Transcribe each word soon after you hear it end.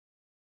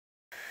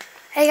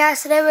Hey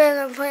guys, today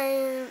we're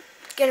going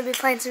to be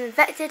playing some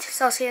Infected,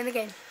 so I'll see you in the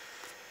game.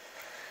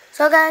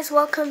 So guys,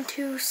 welcome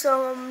to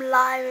some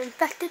live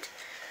Infected.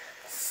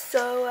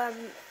 So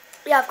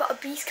yeah, I've got a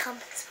beast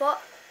camping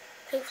spot.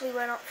 Hopefully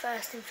we're not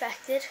first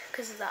infected,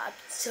 because of that I'd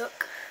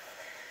suck.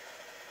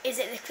 Is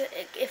it,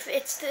 if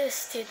it's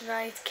this dude, then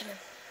I need to kill him.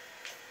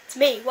 It's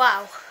me,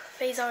 wow.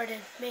 Phase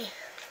Origin, me.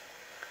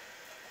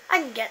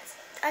 I can get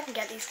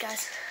these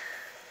guys.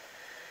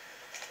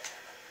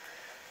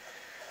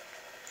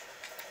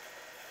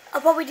 I'll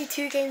probably do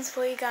 2 games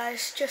for you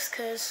guys, just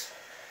because,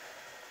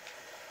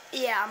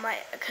 yeah,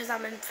 because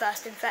I'm in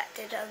first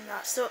infected and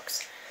that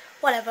sucks.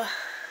 Whatever.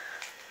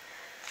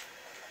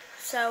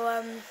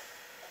 So,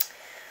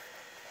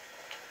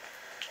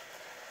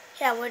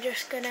 yeah, we're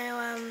just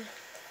gonna,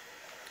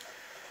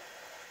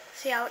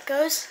 see how it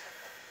goes.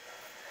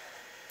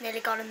 Nearly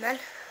got him then.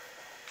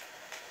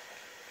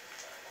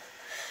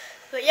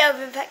 But yeah,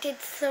 we've infected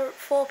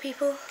 4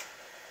 people.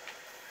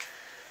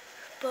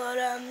 But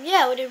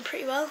yeah, we're doing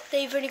pretty well.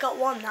 They've only got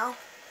 1 now.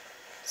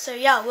 So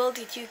yeah, we'll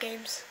do 2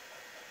 games.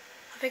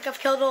 I think I've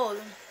killed all of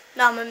them.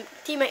 No, my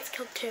teammates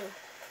killed 2.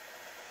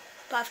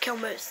 But I've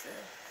killed most of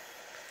them.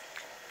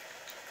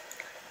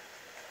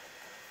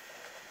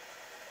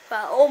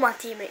 Well, all my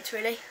teammates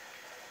really.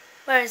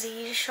 Where is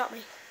he? He just shot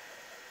me.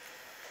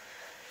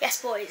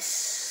 Yes boys.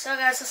 So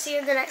guys, I'll see you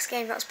in the next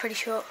game. That's pretty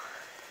short.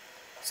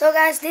 So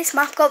guys, this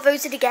map got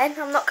voted again.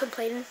 I'm not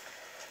complaining.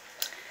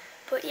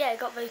 But yeah, it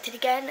got voted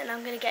again, and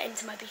I'm going to get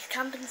into my beast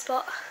camping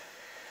spot.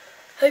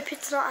 Hope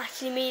it's not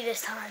actually me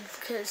this time,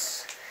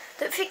 because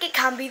I don't think it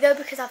can be though,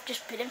 because I've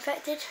just been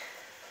infected.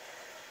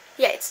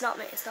 Yeah, it's not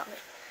me, it's not me.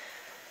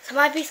 So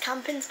my beast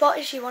camping spot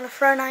is you want to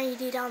throw an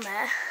IED down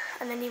there,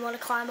 and then you want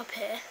to climb up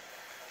here,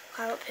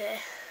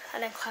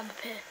 and then climb up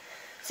here.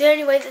 So the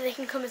only way that they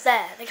can come is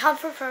there. They can't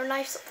throw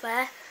knives up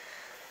there,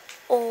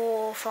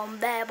 or from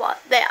there, but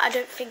I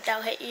don't think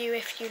they'll hit you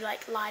if you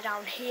like lie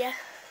down here.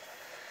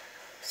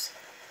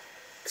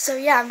 So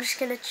yeah, I'm just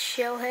gonna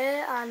chill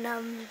here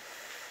and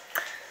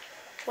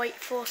wait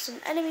for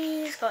some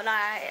enemies. Got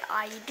an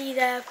IED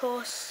there, of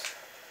course.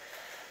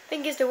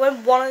 Thing is that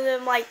when one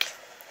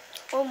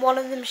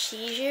of them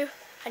sees you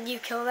and you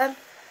kill them,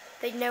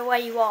 they know where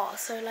you are.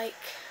 So like,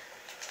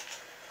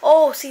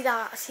 oh, see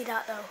that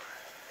though.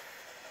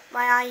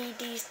 My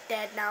IED's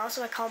dead now,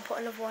 so I can't put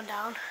another one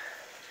down.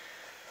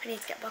 I need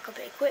to get back up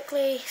here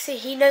quickly. See,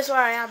 he knows where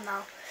I am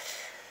now.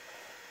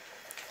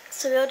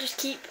 So they'll just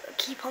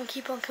keep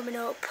on coming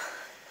up,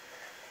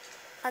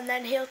 and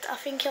then I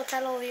think he'll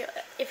tell all the,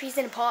 if he's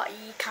in a party,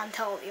 he can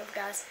tell all the other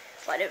guys,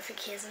 but I don't think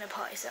he is in a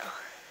party, so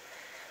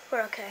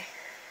we're okay.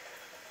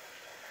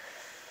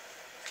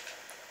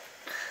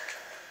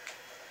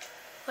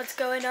 What's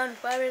going on?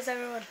 Where is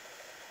everyone?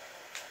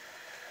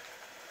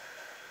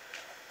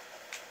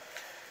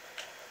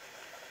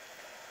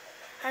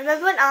 I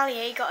remember when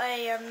Ali got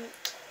a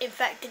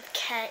infected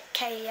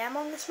KEM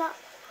on this map.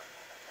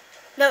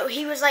 No,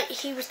 he was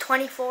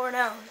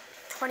 24-0.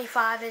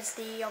 25 is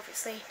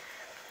obviously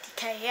the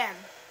KEM.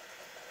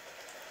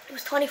 He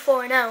was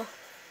 24-0.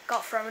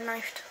 Got thrown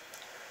knifed.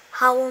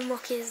 How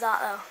unlucky is that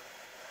though?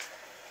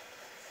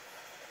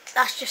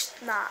 That's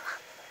just that.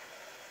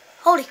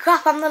 Holy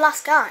crap! I'm the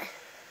last guy.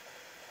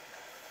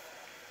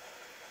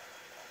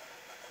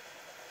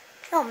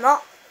 No, I'm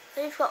not.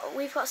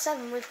 We've got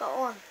 7. We've got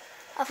 1.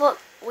 I thought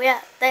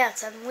they had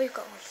 7. We've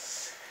got 1.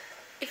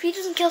 If he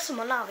doesn't kill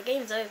someone now, the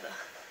game's over.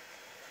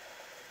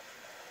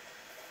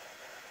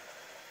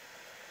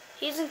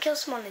 He doesn't kill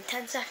someone in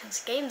 10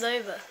 seconds, game's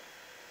over.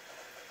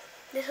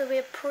 This will be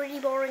a pretty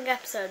boring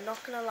episode,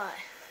 not gonna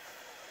lie.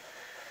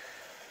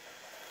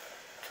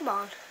 Come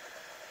on.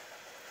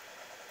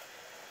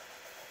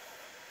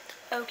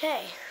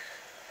 Okay.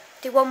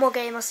 Do 1 more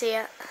game, I'll see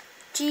ya.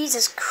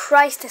 Jesus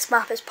Christ, this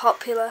map is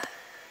popular.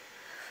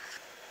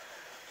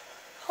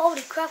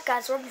 Holy crap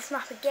guys, we're on this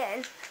map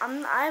again.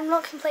 I'm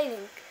not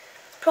complaining.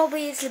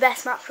 Probably is the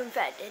best map for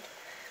Infected.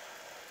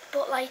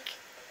 But like,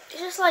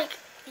 it's just like,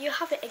 you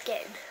have it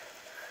again.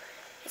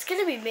 It's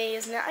gonna be me,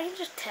 isn't it? I can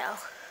just tell.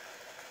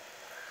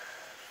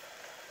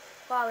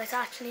 Wow, it's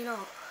actually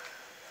not.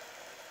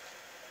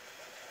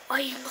 Oh,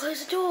 you can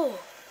close the door.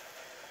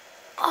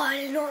 Oh, I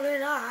did not know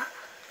that.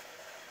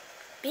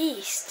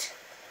 Beast.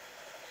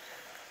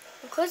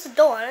 You close the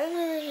door, I don't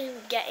think you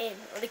can get in.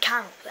 Or they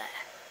can up there.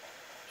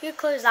 If you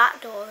close that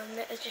door, then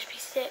it'll just be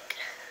sick.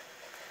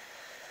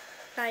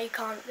 Now you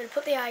can't. I'm gonna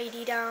put the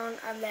IED down,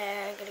 and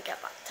then I'm gonna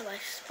get back to my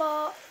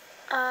spot.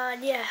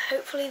 And yeah,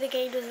 hopefully the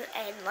game doesn't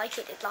end like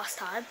it did last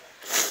time.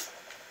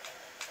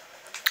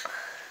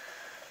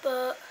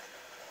 But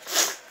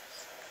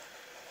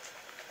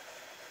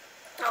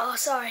oh,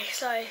 sorry,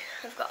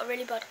 I've got a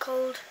really bad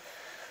cold.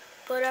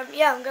 But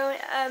yeah, I'm going.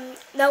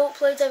 No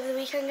uploads over the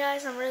weekend,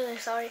 guys. I'm really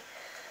sorry,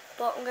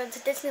 but I'm going to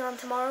Disneyland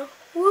tomorrow.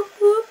 Whoop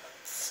whoop.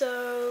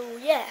 So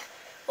yeah,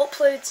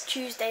 uploads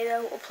Tuesday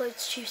though.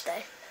 Uploads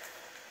Tuesday.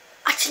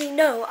 Actually,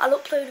 no. I'll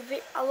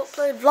upload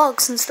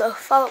vlogs and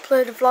stuff. I'll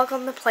upload a vlog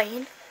on the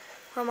plane,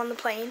 when I'm on the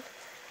plane,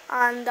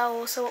 and I'll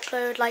also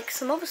upload like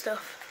some other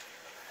stuff.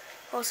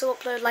 Also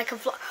upload like a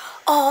vlog.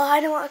 Oh, I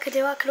know what I could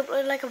do. I could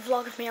upload like a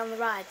vlog of me on the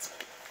rides.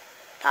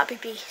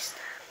 That'd be beast.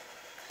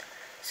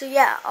 So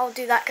yeah, I'll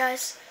do that,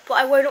 guys. But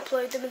I won't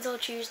upload them until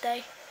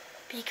Tuesday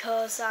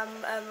because I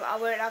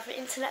won't have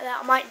internet there.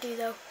 I might do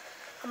though.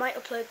 I might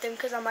upload them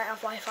because I might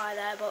have Wi-Fi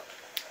there, but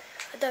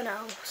I don't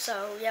know.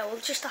 So yeah, we'll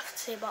just have to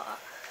see about that.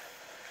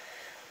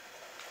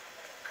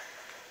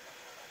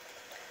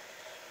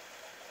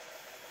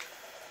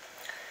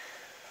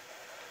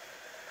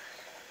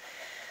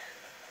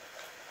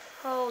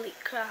 Holy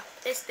crap!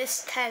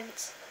 This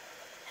tent.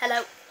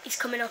 Hello, he's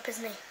coming up,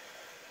 isn't he?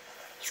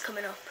 He's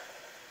coming up.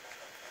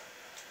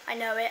 I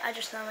know it. I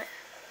just know it.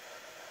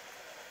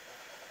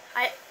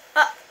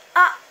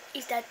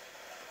 He's dead.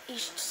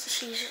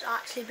 She's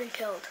actually been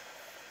killed.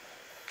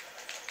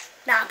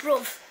 Nah,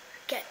 bruv,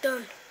 get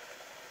done.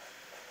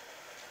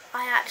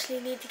 I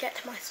actually need to get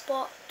to my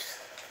spot.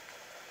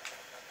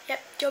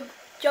 Yep,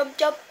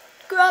 jump,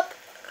 grab.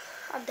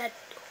 I'm dead.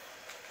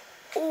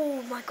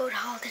 Oh my god,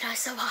 how did I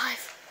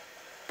survive?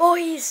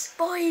 Boys,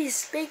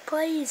 big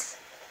plays.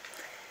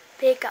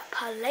 Big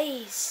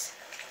plays.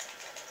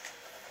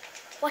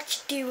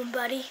 What you doing,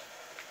 buddy?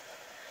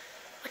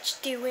 What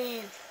you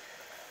doing?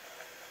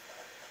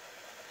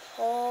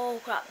 Oh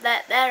crap,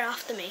 they're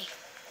after me.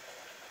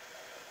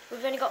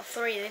 We've only got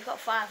 3, they've got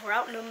 5. We're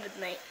outnumbered,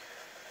 mate.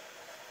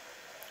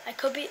 I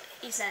could be.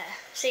 He's there.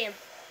 See him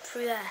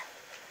through there.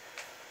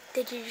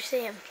 Did you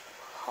see him?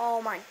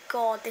 Oh my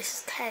god, this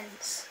is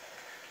tense.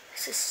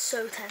 This is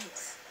so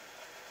tense.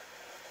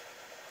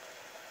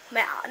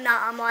 Mate,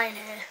 nah, I'm lying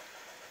here.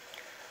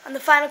 I'm the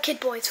final kid,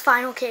 boys.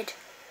 Final kid.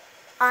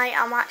 I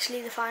am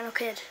actually the final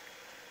kid.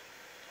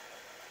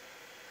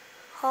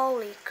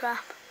 Holy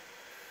crap.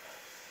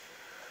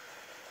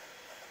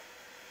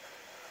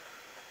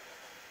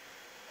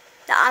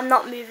 I'm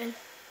not moving.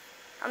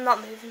 I'm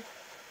not moving.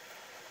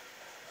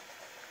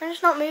 I'm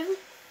just not moving.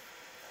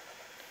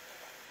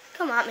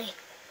 Come at me.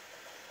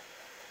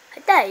 I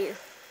dare you.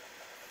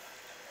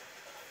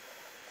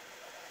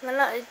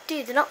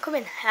 Dude, they're not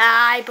coming.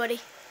 Hi,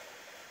 buddy.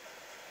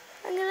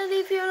 I'm going to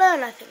leave you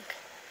alone, I think.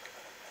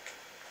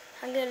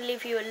 I'm going to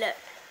leave you alone.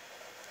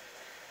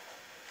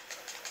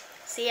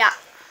 See ya.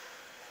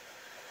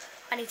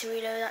 I need to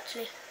reload,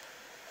 actually.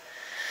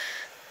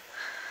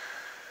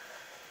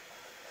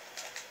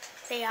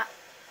 See ya.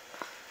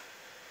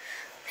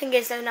 Thing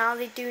is, though, now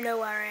they do know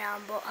where I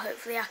am, but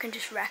hopefully I can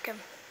just wreck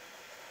them.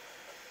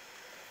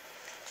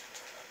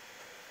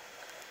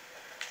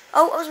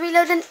 Oh, I was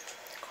reloading.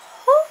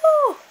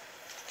 Oh.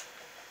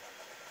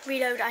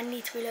 Reload, I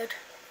need to reload.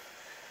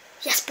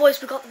 Yes,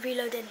 boys, we got the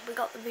reload in. We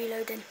got the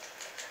reload in.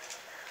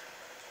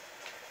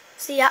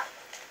 See ya.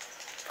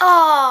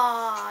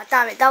 Oh,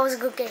 damn it. That was a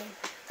good game.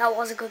 That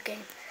was a good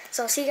game.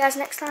 So I'll see you guys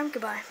next time.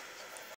 Goodbye.